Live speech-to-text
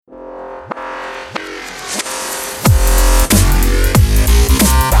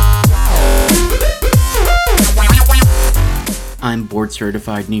I'm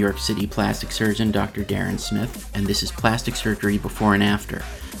board-certified New York City plastic surgeon Dr. Darren Smith, and this is Plastic Surgery Before and After,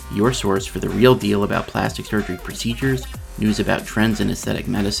 your source for the real deal about plastic surgery procedures, news about trends in aesthetic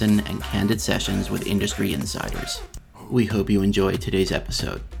medicine, and candid sessions with industry insiders. We hope you enjoy today's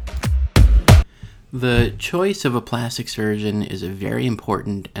episode. The choice of a plastic surgeon is a very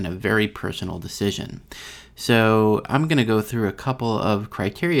important and a very personal decision. So I'm going to go through a couple of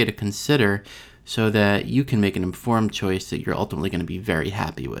criteria to consider so that you can make an informed choice that you're ultimately going to be very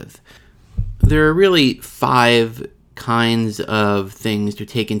happy with. There are really 5 kinds of things to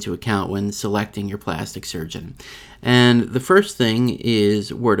take into account when selecting your plastic surgeon. And the first thing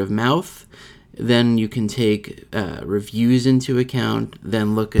is word of mouth. Then you can take reviews into account,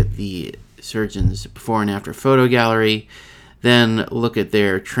 then look at the surgeon's before and after photo gallery, then look at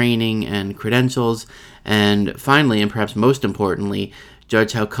their training and credentials, and finally, and perhaps most importantly,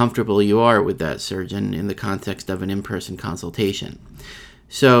 judge how comfortable you are with that surgeon in the context of an in-person consultation.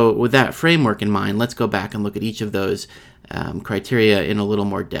 So with that framework in mind, let's go back and look at each of those criteria in a little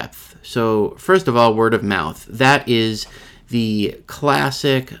more depth. So first of all, word of mouth. That is the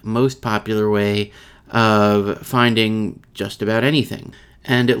classic, most popular way of finding just about anything.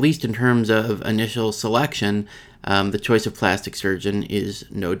 And at least in terms of initial selection, the choice of plastic surgeon is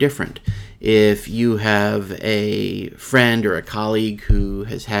no different. If you have a friend or a colleague who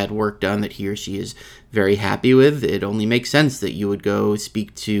has had work done that he or she is very happy with, it only makes sense that you would go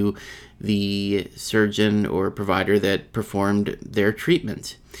speak to the surgeon or provider that performed their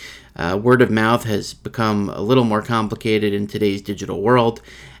treatment. Word of mouth has become a little more complicated in today's digital world,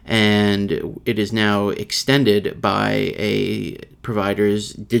 and it is now extended by a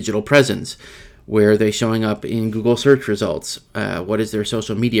provider's digital presence. Where are they showing up in Google search results? What is their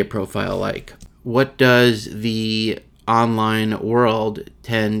social media profile like? What does the online world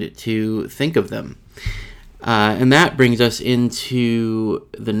tend to think of them? And that brings us into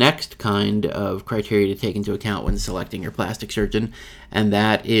the next kind of criteria to take into account when selecting your plastic surgeon, and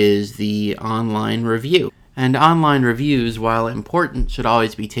that is the online review. And online reviews, while important, should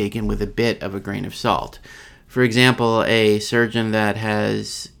always be taken with a bit of a grain of salt. For example, a surgeon that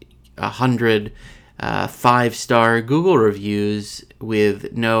has 100 5-star Google reviews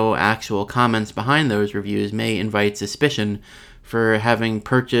with no actual comments behind those reviews may invite suspicion for having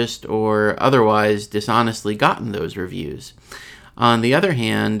purchased or otherwise dishonestly gotten those reviews. On the other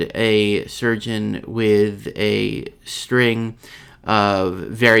hand, a surgeon with a string of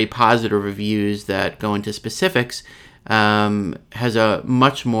very positive reviews that go into specifics has a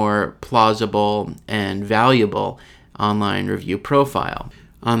much more plausible and valuable online review profile.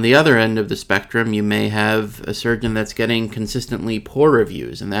 On the other end of the spectrum, you may have a surgeon that's getting consistently poor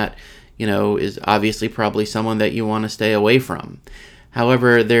reviews, and that, is obviously probably someone that you want to stay away from.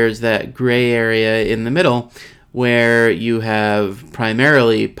 However, there's that gray area in the middle where you have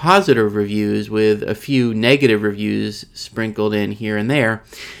primarily positive reviews with a few negative reviews sprinkled in here and there.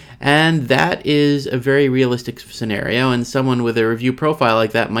 And that is a very realistic scenario, and someone with a review profile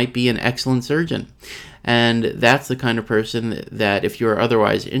like that might be an excellent surgeon. And that's the kind of person that if you're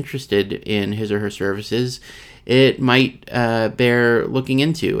otherwise interested in his or her services, it might bear looking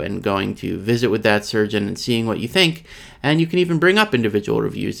into and going to visit with that surgeon and seeing what you think. And you can even bring up individual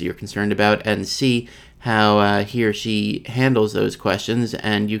reviews that you're concerned about and see how he or she handles those questions,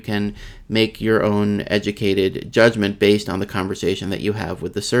 and you can make your own educated judgment based on the conversation that you have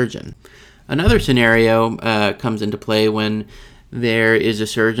with the surgeon. Another scenario comes into play when there is a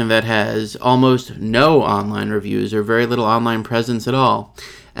surgeon that has almost no online reviews or very little online presence at all.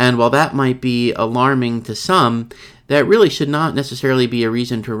 And while that might be alarming to some, that really should not necessarily be a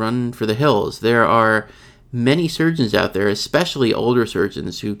reason to run for the hills. There are many surgeons out there, especially older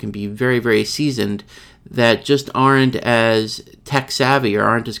surgeons who can be very, very seasoned, that just aren't as tech savvy or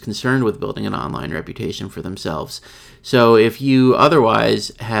aren't as concerned with building an online reputation for themselves. So if you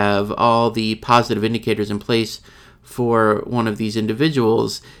otherwise have all the positive indicators in place for one of these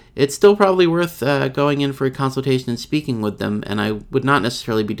individuals, it's still probably worth going in for a consultation and speaking with them, and I would not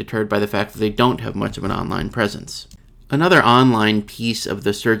necessarily be deterred by the fact that they don't have much of an online presence. Another online piece of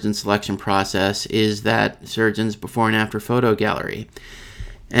the surgeon selection process is that surgeon's before and after photo gallery.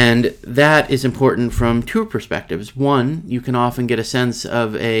 And that is important from 2 perspectives. One, you can often get a sense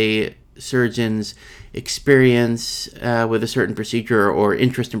of a surgeon's experience with a certain procedure or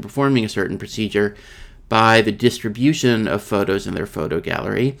interest in performing a certain procedure by the distribution of photos in their photo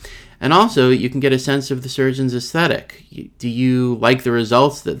gallery. And also, you can get a sense of the surgeon's aesthetic. Do you like the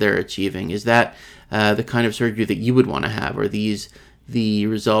results that they're achieving? Is that the kind of surgery that you would want to have? Are these the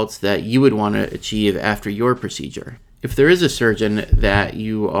results that you would want to achieve after your procedure? If there is a surgeon that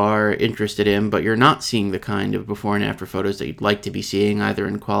you are interested in, but you're not seeing the kind of before and after photos that you'd like to be seeing, either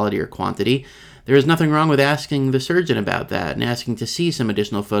in quality or quantity, there is nothing wrong with asking the surgeon about that and asking to see some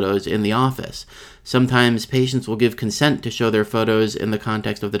additional photos in the office. Sometimes patients will give consent to show their photos in the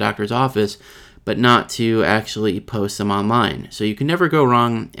context of the doctor's office, but not to actually post them online. So you can never go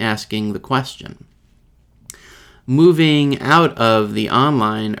wrong asking the question. Moving out of the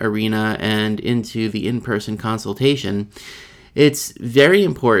online arena and into the in-person consultation, it's very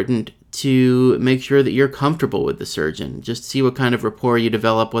important to make sure that you're comfortable with the surgeon. Just see what kind of rapport you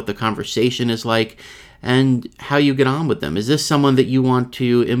develop, what the conversation is like, and how you get on with them. Is this someone that you want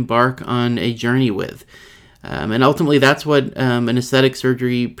to embark on a journey with? And ultimately, that's what an aesthetic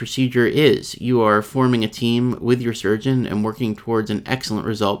surgery procedure is. You are forming a team with your surgeon and working towards an excellent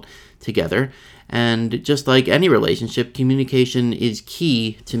result together. And just like any relationship, communication is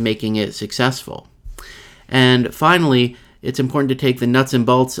key to making it successful. And finally, it's important to take the nuts and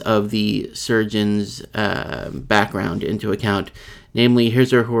bolts of the surgeon's background into account, namely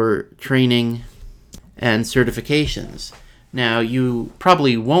his or her training and certifications. Now, you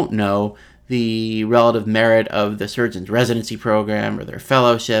probably won't know the relative merit of the surgeon's residency program or their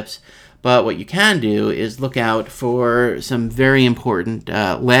fellowships, but what you can do is look out for some very important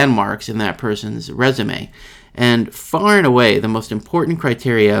landmarks in that person's resume. And far and away, the most important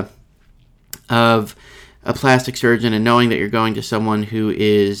criteria of a plastic surgeon and knowing that you're going to someone who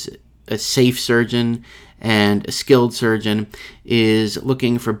is a safe surgeon and a skilled surgeon is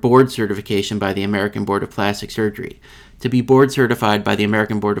looking for board certification by the American Board of Plastic Surgery. To be board certified by the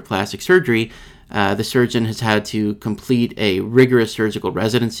American Board of Plastic Surgery, the surgeon has had to complete a rigorous surgical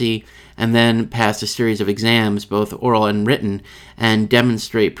residency and then pass a series of exams, both oral and written, and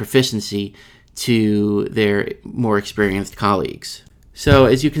demonstrate proficiency to their more experienced colleagues. So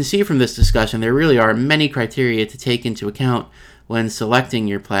as you can see from this discussion, there really are many criteria to take into account when selecting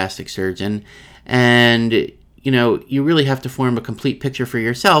your plastic surgeon, and you really have to form a complete picture for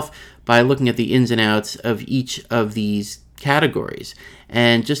yourself by looking at the ins and outs of each of these categories.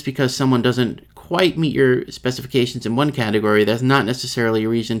 And just because someone doesn't quite meet your specifications in one category, that's not necessarily a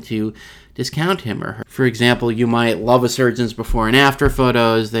reason to discount him or her. For example, you might love a surgeon's before and after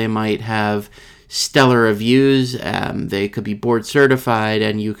photos. They might have stellar reviews. They could be board certified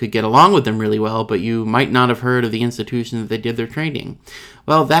and you could get along with them really well, but you might not have heard of the institution that they did their training.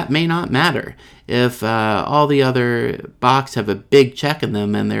 Well, that may not matter. If all the other boxes have a big check in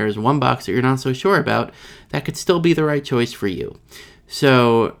them and there's one box that you're not so sure about, that could still be the right choice for you.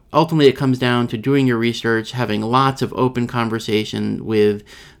 So ultimately it comes down to doing your research, having lots of open conversation with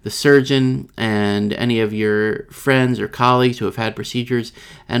the surgeon and any of your friends or colleagues who have had procedures,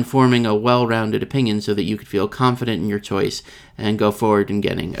 and forming a well-rounded opinion so that you could feel confident in your choice and go forward in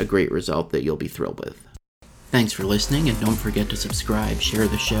getting a great result that you'll be thrilled with. Thanks for listening, and don't forget to subscribe, share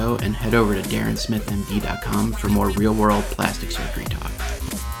the show, and head over to DarrenSmithMD.com for more real-world plastic surgery talk.